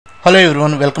Hello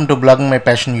everyone, welcome to Blogging My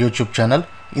Passion YouTube channel.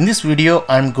 In this video,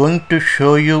 I'm going to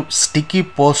show you sticky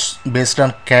posts based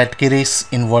on categories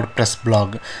in WordPress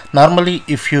blog. Normally,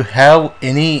 if you have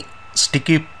any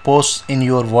sticky posts in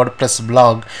your WordPress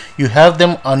blog, you have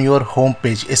them on your home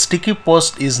page. A sticky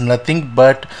post is nothing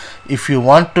but if you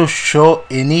want to show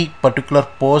any particular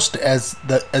post as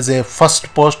a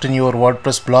first post in your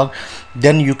WordPress blog,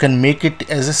 then you can make it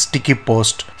as a sticky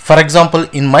post. For example,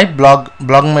 in my blog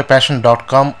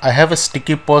bloggingmypassion.com, I have a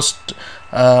sticky post.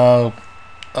 I'm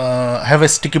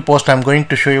going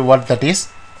to show you what that is.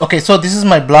 Okay, so this is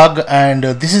my blog and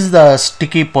this is the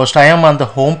sticky post. I am on the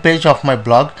home page of my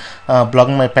blog,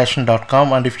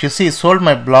 bloggingmypassion.com, and if you see, sold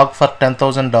my blog for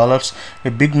 $10,000,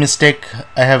 a big mistake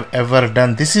I have ever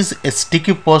done. This is a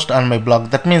sticky post on my blog.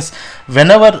 That means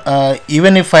whenever,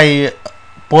 even if I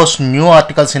post new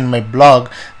articles in my blog,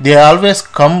 they always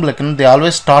come they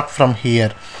always start from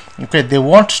here. Okay, they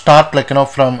won't start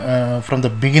from the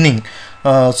beginning.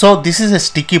 So this is a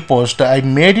sticky post. I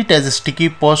made it as a sticky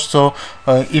post, so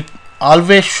it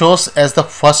always shows as the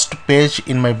first page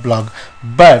in my blog.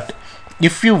 But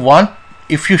if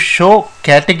you show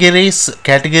category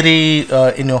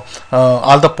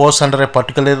all the posts under a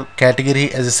particular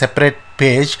category as a separate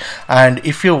page, and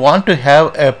if you want to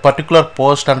have a particular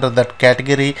post under that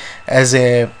category as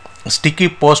a sticky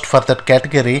post for that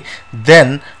category,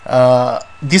 then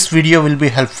this video will be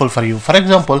helpful for you. For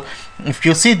example, if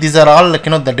you see, these are all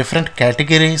the different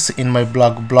categories in my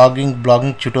blog: blogging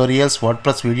tutorials,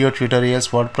 WordPress video tutorials,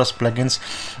 WordPress plugins,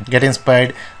 get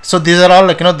inspired. So these are all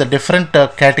the different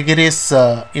categories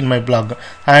in my blog.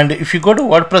 And if you go to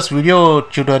WordPress video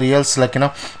tutorials,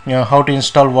 how to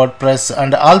install WordPress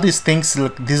and all these things,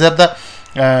 these are the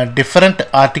different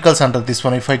articles under this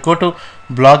one. If I go to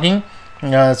blogging,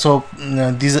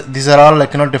 these are all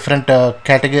different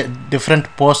category, different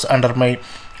posts under my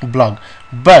blog.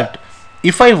 But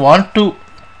if I want to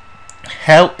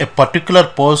have a particular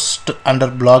post under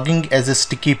blogging as a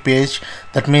sticky page,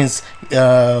 that means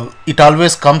it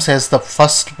always comes as the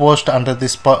first post under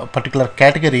this particular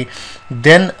category,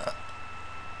 then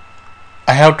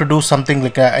I have to do something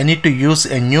I need to use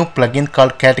a new plugin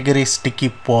called Category Sticky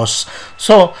Posts.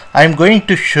 So I'm going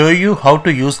to show you how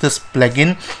to use this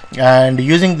plugin, and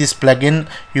using this plugin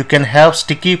you can have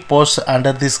sticky posts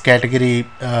under this category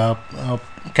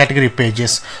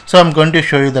pages. So I'm going to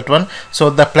show you that one. So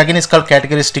the plugin is called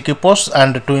Category Sticky Posts,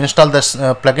 and to install this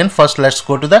plugin, first let's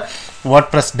go to the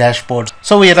WordPress dashboard.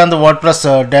 So we are on the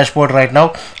WordPress dashboard right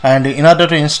now, and in order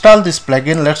to install this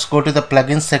plugin, let's go to the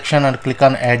plugin section and click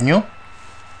on Add New,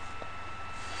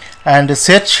 and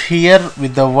search here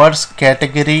with the words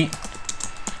Category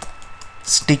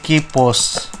Sticky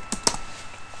Posts.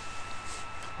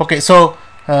 Okay, so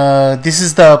this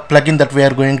is the plugin that we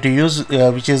are going to use,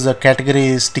 which is a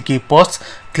Category Sticky Posts.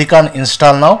 Click on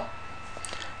Install now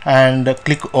and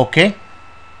click OK.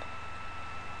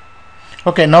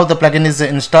 Okay, now the plugin is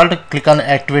installed. Click on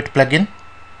Activate Plugin.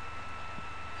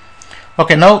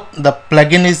 Okay, now the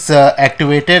plugin is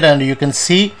activated, and you can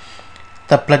see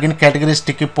the plugin Category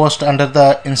Sticky Post under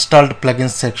the installed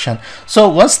plugins section. So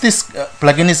once this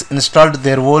plugin is installed,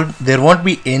 there won't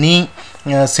be any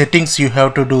settings you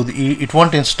have to do. It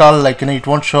won't install, it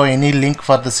won't show any link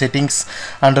for the settings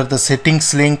under the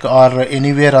settings link or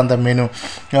anywhere on the menu.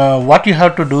 What you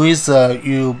have to do is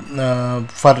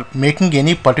for making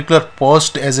any particular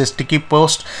post as a sticky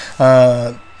post,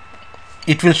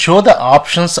 it will show the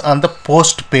options on the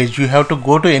post page. You have to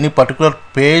go to any particular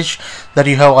page that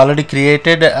you have already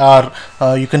created, or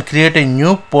you can create a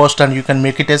new post and you can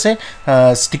make it as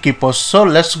a sticky post. So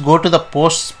let's go to the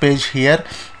posts page here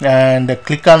and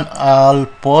click on all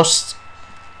posts,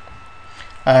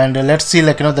 and let's see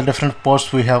the different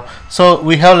posts we have. So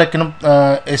we have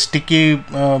a sticky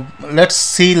let's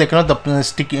see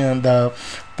the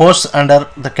posts under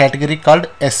the category called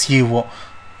SEO.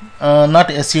 Not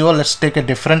SEO, let's take a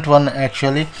different one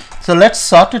actually. So let's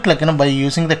sort it by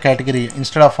using the category.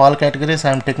 Instead of all categories,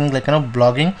 I am taking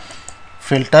blogging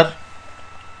filter.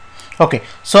 Okay,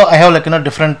 so I have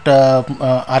different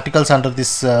articles under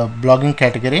this blogging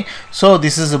category. So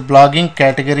this is a blogging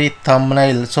category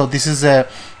thumbnail. So this is a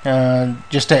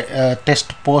just a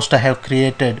test post I have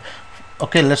created.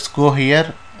 Okay, let's go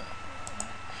here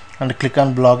and click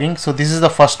on blogging. So this is the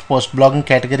first post, blogging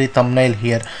category thumbnail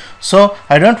here. So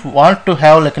I don't want to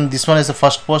have this one as the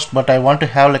first post, but I want to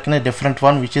have a different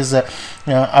one, which is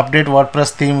update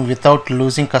WordPress theme without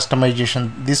losing customization.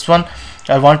 This one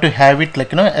I want to have it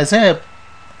as a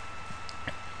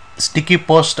sticky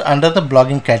post under the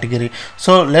blogging category.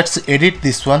 So let's edit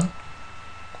this one.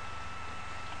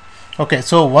 Okay,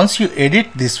 so once you edit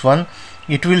this one,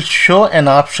 it will show an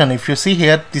option. If you see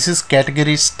here, this is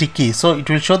category sticky, so it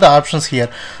will show the options here.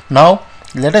 Now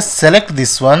let us select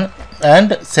this one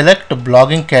and select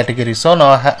blogging category. So now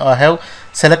I have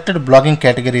selected blogging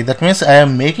category. That means I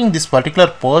am making this particular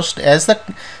post as the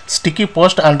sticky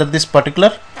post under this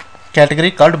particular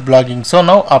category called blogging. So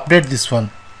now update this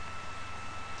one.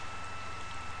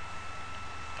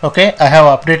 Okay, I have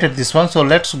updated this one. So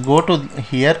let's go to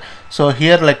here. So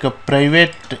here, like a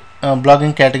private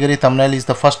blogging category thumbnail is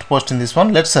the first post in this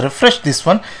one. Let's refresh this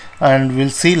one and we'll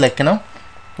see, like,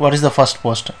 what is the first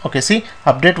post. Okay, see,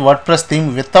 update WordPress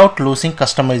theme without losing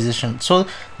customization. So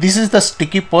this is the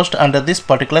sticky post under this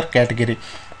particular category.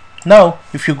 Now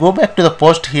if you go back to the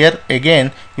post here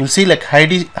again, you'll see like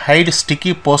hide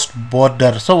sticky post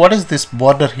border. So what is this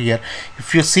border here?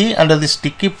 If you see under the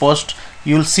sticky post,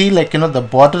 you'll see, like, the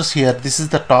borders here. This is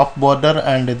the top border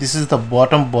and this is the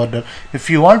bottom border.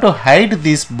 If you want to hide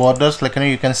these borders, like,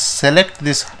 you can select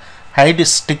this hide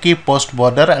sticky post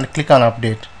border and click on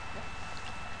update.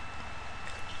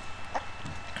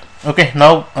 Okay,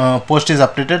 now post is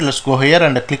updated. Let's go here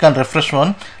and click on refresh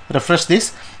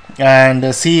this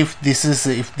and see if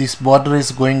this border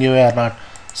is going away or not.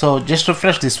 So just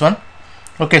refresh this one.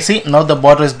 Okay, see, now the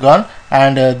border is gone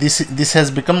and this has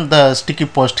become the sticky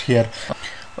post here.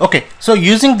 Okay, so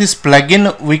using this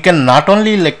plugin, we can not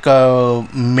only, like,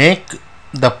 make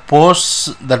the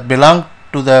posts that belong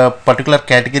to the particular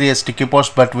category as sticky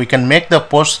post, but we can make the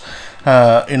posts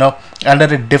under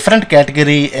a different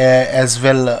category as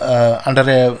well.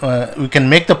 We can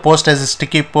make the post as a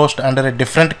sticky post under a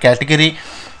different category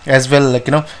as well, like,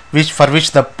 which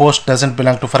the post doesn't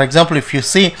belong to. For example, if you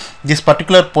see, this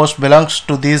particular post belongs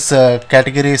to these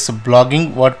categories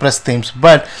blogging, WordPress themes,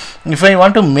 but if I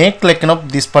want to make, like,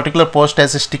 this particular post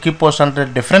as a sticky post under a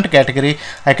different category,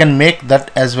 I can make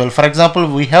that as well. For example,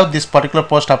 we have this particular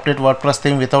post, update WordPress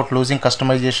theme without losing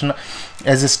customization,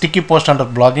 as a sticky post under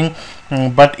blogging,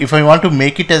 but if I want to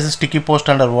make it as a sticky post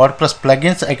under WordPress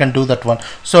plugins, I can do that one.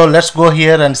 So let's go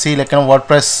here and see, like,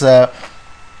 WordPress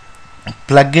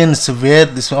plugins, where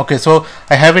this. Okay, so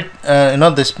I have it,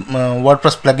 this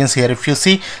WordPress plugins here. If you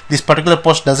see, this particular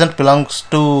post doesn't belongs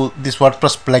to this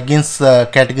WordPress plugins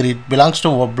category. It belongs to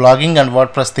blogging and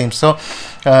WordPress themes. So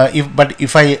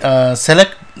if I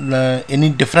select any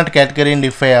different category and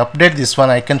if I update this one,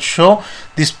 I can show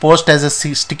this post as a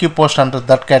sticky post under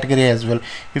that category as well.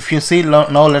 If you see,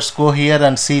 now let's go here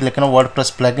and see, like,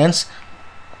 WordPress plugins.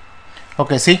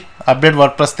 Okay, see, update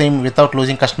WordPress theme without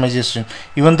losing customization.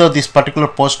 Even though this particular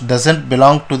post doesn't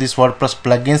belong to this WordPress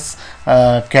plugins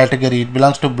category, it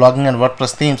belongs to blogging and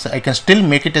WordPress themes, I can still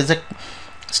make it as a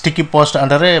sticky post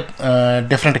under a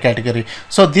different category.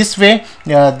 So this way,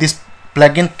 this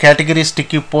plugin category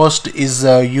sticky post is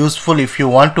useful if you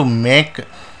want to make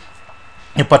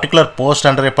a particular post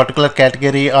under a particular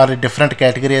category or a different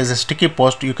category as a sticky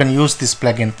post. You can use this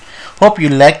plugin. Hope you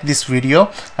like this video,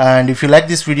 and if you like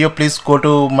this video, please go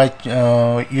to my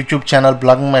YouTube channel,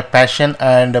 Blogging My Passion,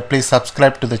 and please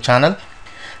subscribe to the channel.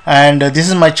 And this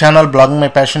is my channel, Blogging My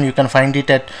Passion. You can find it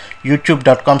at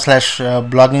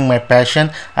youtube.com/blogging my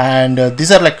passion, and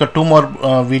these are like two more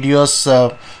videos.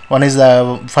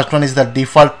 First one is the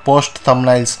default post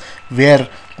thumbnails, where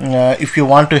if you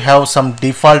want to have some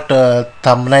default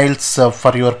thumbnails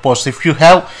for your posts, if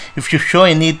you show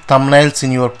any thumbnails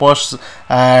in your posts,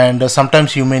 and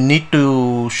sometimes you may need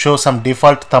to show some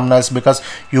default thumbnails because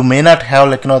you may not have,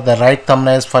 like, the right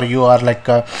thumbnails for you, or like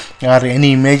or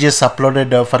any images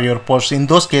uploaded for your posts. In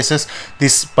those cases,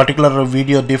 this particular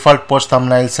video, default post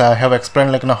thumbnails, I have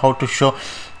explained, like, how to show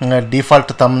default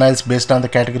thumbnails based on the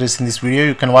categories in this video.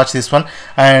 You can watch this one.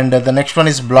 And the next one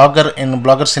is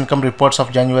bloggers income reports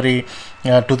of January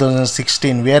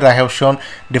 2016, where I have shown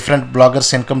different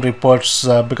bloggers income reports,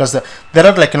 because there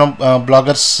are, like,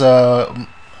 bloggers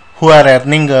who are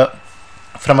earning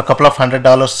from a couple of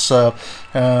 $100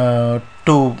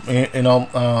 to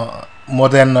more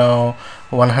than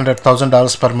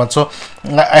 $100,000 per month. So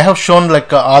I have shown,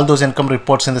 like, all those income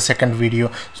reports in the second video.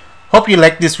 Hope you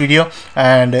like this video,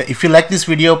 and if you like this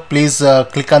video, please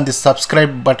click on the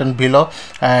subscribe button below,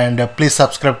 and please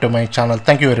subscribe to my channel.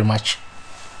 Thank you very much.